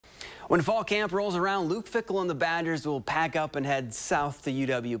When fall camp rolls around, Luke Fickell and the Badgers will pack up and head south to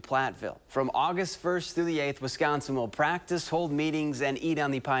UW-Platteville. From August 1st through the 8th, Wisconsin will practice, hold meetings, and eat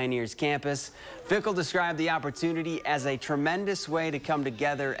on the Pioneers campus. Fickell described the opportunity as a tremendous way to come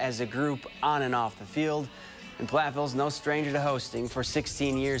together as a group on and off the field. And Platteville's no stranger to hosting. For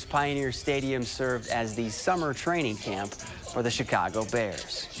 16 years, Pioneer Stadium served as the summer training camp for the Chicago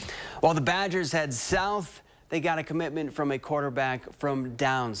Bears. While the Badgers head south, they got a commitment from a quarterback from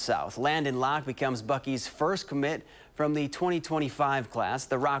down south. Landon Locke becomes Bucky's first commit from the 2025 class.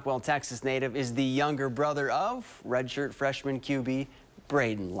 The Rockwell, Texas native is the younger brother of redshirt freshman QB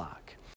Braden Locke.